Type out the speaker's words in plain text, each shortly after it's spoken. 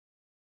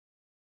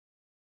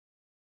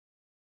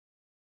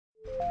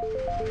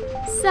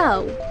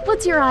So,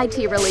 what's your IT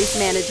release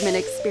management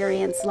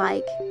experience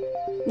like?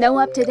 No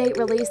up-to-date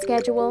release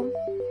schedule?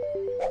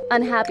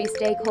 Unhappy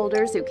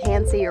stakeholders who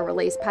can't see your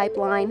release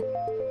pipeline?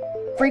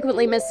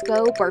 Frequently missed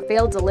scope or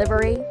failed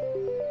delivery?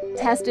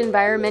 Test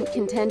environment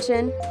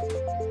contention?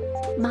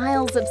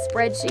 Miles of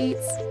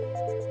spreadsheets?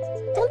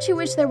 Don't you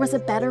wish there was a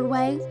better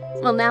way?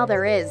 Well, now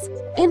there is.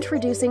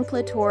 Introducing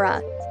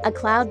Plutora, a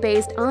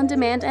cloud-based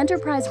on-demand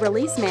enterprise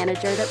release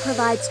manager that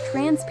provides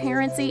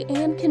transparency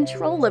and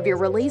control of your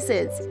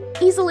releases.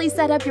 Easily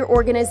set up your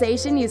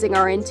organization using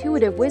our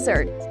intuitive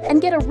wizard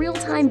and get a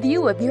real-time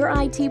view of your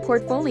IT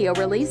portfolio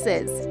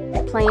releases.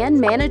 Plan,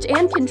 manage,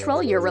 and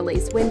control your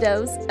release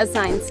windows,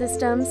 assign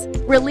systems,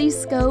 release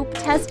scope,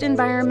 test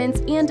environments,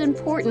 and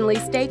importantly,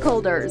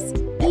 stakeholders.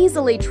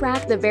 Easily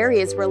track the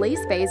various release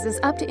phases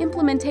up to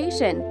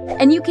implementation,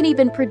 and you can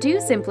even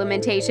produce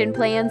implementation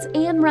plans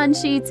and run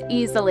sheets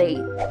easily.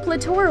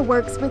 Plutora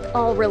works with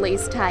all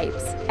release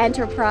types,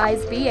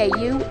 enterprise,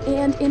 BAU,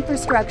 and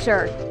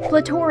infrastructure.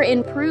 Plutora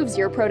improves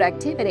your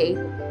productivity,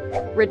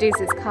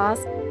 reduces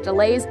costs,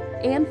 delays,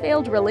 and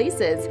failed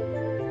releases,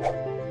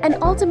 and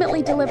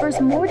ultimately delivers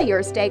more to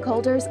your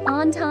stakeholders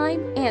on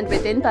time and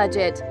within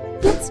budget.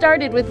 Get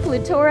started with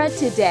Plutora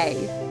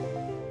today.